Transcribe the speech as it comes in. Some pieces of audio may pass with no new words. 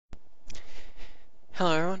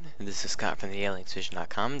Hello everyone, this is Scott from the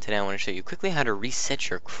Exposition.com. Today I want to show you quickly how to reset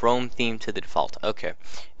your Chrome theme to the default. Okay,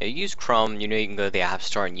 now you use Chrome, you know you can go to the App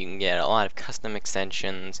Store and you can get a lot of custom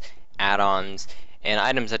extensions, add-ons, and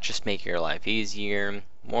items that just make your life easier,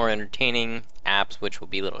 more entertaining, apps which will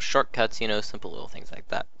be little shortcuts, simple little things like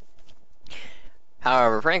that.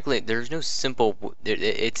 However, frankly, there's no simple,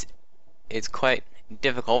 it's quite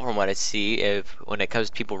difficult from what I see when it comes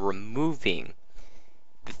to people removing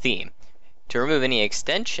the theme. To remove any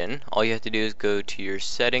extension, all you have to do is go to your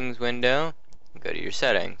settings window, go to your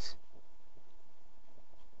settings.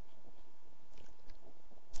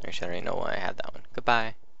 Actually, I don't even know why I had that one.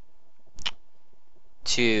 Goodbye.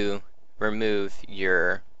 To remove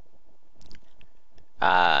your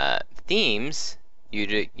themes,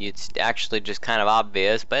 it's actually just kind of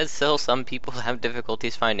obvious, but still some people have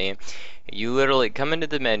difficulties finding it. You literally come into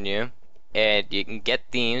the menu, and you can get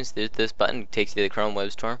themes. There's this button that takes you to the Chrome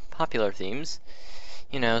Web Store. Popular themes.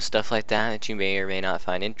 Stuff like that you may or may not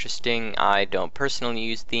find interesting. I don't personally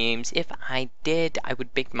use themes. If I did, I would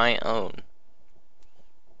make my own.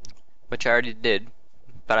 Which I already did.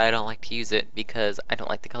 But I don't like to use it because I don't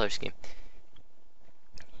like the color scheme.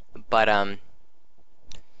 But,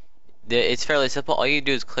 it's fairly simple. All you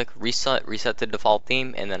do is click reset the default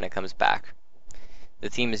theme, and then it comes back. The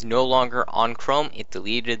theme is no longer on Chrome, it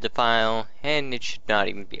deleted the file, and it should not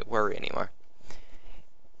even be a worry anymore.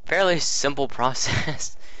 Fairly simple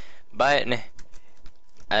process, but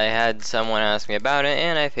I had someone ask me about it,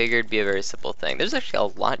 and I figured it'd be a very simple thing. There's actually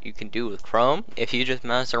a lot you can do with Chrome if you just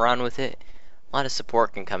mess around with it. A lot of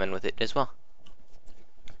support can come in with it as well.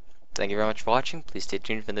 Thank you very much for watching. Please stay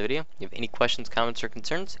tuned for the video. If you have any questions, comments, or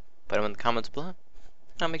concerns, put them in the comments below,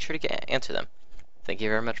 and I'll make sure to answer them. Thank you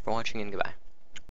very much for watching, and goodbye.